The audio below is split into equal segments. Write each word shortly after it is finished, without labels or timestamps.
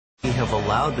have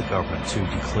allowed the government to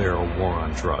declare a war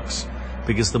on drugs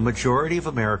because the majority of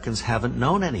Americans haven't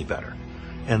known any better.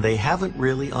 And they haven't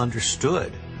really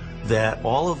understood that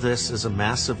all of this is a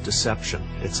massive deception.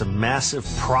 It's a massive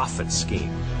profit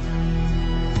scheme.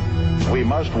 We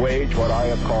must wage what I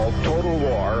have called total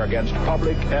war against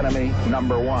public enemy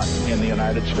number one in the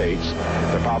United States,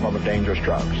 the problem of dangerous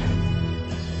drugs.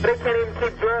 They can't even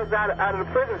keep drugs out of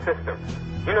the prison system.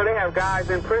 You know, they have guys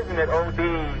in prison that ODs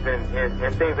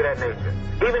and things of that nature,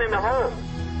 even in the home.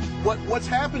 What's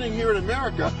happening here in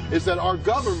America is that our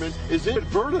government is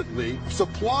inadvertently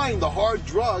supplying the hard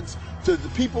drugs to the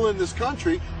people in this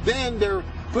country. Then they're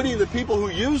putting the people who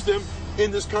use them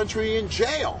in this country in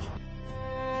jail.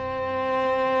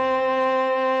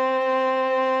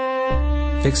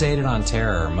 Fixated on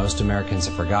terror, most Americans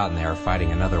have forgotten they are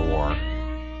fighting another war.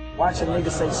 Watch a nigga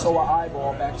say, sew an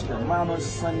eyeball back to your mama's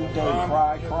sunny day,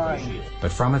 crying.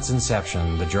 But from its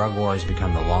inception, the drug war has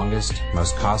become the longest,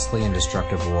 most costly and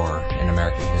destructive war in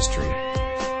American history.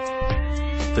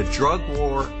 The drug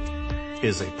war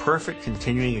is a perfect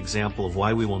continuing example of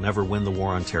why we will never win the war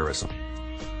on terrorism,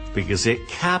 because it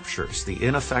captures the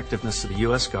ineffectiveness of the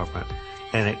U.S. government,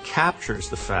 and it captures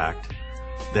the fact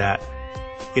that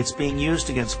it's being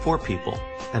used against poor people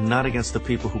and not against the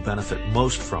people who benefit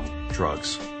most from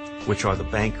drugs, which are the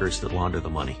bankers that launder the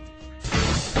money.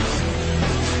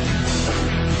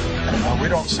 We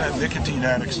don't send nicotine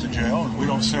addicts to jail, and we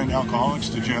don't send alcoholics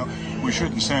to jail. We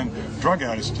shouldn't send drug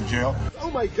addicts to jail.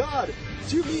 Oh my God!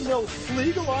 Do you mean they'll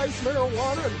legalize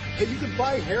marijuana and you can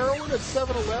buy heroin at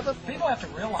 7-Eleven? People have to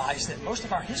realize that most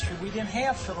of our history, we didn't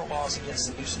have federal laws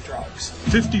against the use of drugs.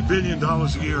 $50 billion a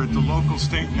year at the local,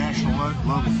 state, national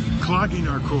level, clogging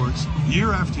our courts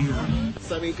year after year.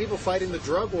 I mean, people fighting the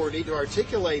drug war need to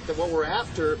articulate that what we're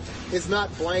after is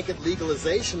not blanket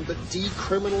legalization, but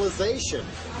decriminalization.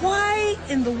 Why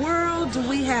in the world do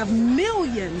we have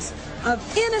millions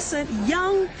of innocent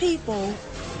young people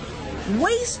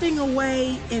wasting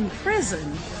away in prison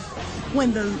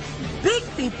when the big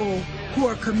people who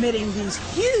are committing these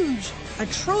huge,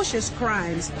 atrocious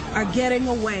crimes are getting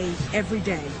away every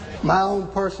day? My own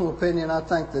personal opinion, I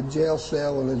think the jail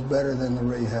cell is better than the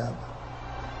rehab.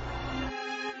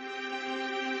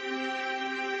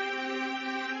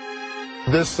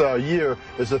 This year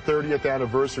is the 30th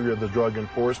anniversary of the Drug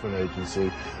Enforcement Agency.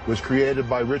 It was created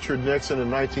by Richard Nixon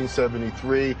in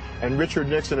 1973, and Richard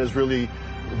Nixon is really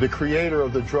the creator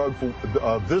of this drug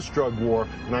war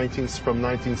from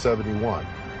 1971.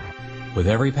 With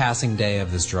every passing day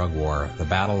of this drug war, the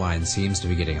battle line seems to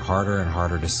be getting harder and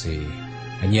harder to see.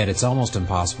 And yet it's almost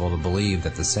impossible to believe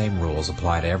that the same rules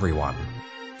apply to everyone.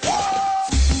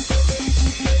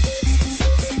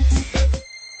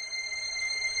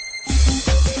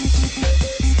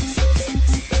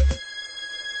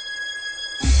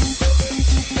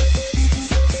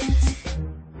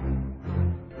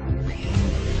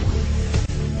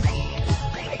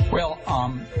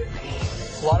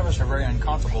 A lot of us are very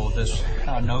uncomfortable with this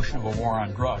notion of a war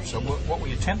on drugs. So what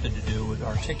we attempted to do was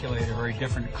articulate a very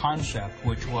different concept,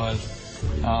 which was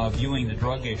viewing the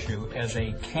drug issue as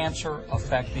a cancer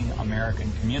affecting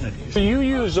American communities. You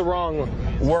used the wrong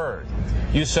word.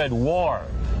 You said war.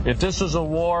 If this was a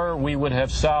war, we would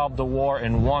have solved the war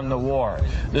and won the war.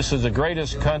 This is the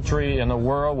greatest country in the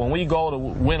world. When we go to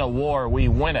win a war, we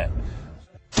win it.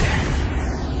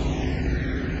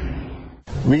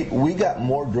 We got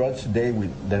more drugs today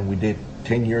than we did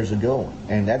 10 years ago,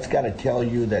 and that's got to tell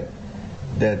you that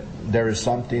there is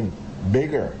something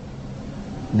bigger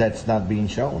that's not being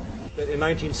shown. In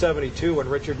 1972, when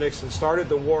Richard Nixon started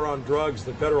the war on drugs,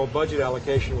 the federal budget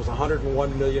allocation was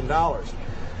 $101 million.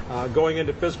 Going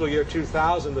into fiscal year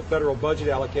 2000, the federal budget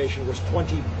allocation was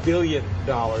 $20 billion.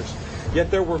 Yet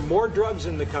there were more drugs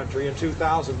in the country in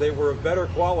 2000. They were of better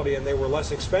quality and they were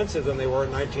less expensive than they were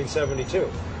in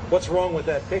 1972. What's wrong with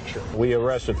that picture? We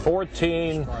arrested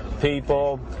 14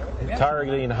 people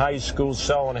targeting high schools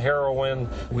selling heroin.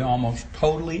 We almost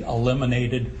totally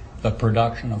eliminated the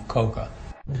production of coca.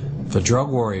 The drug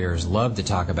warriors love to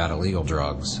talk about illegal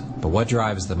drugs, but what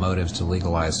drives the motives to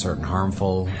legalize certain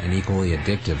harmful and equally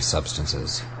addictive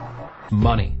substances?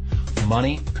 Money.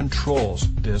 Money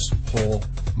controls this whole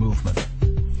movement.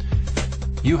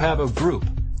 You have a group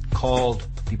called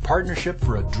the Partnership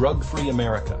for a Drug-Free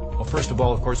America. Well, first of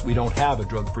all, of course, we don't have a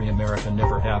drug-free America,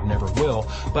 never have, never will.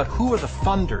 But who are the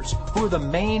funders? Who are the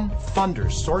main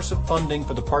funders, source of funding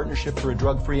for the Partnership for a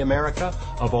Drug-Free America?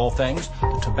 Of all things,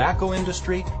 the tobacco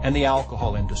industry and the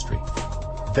alcohol industry.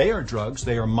 They are drugs.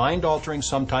 They are mind-altering,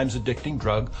 sometimes addicting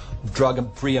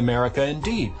drug-free America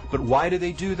indeed. But why do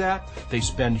they do that? They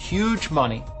spend huge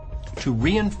money to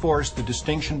reinforce the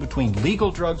distinction between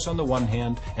legal drugs on the one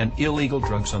hand and illegal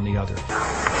drugs on the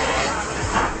other.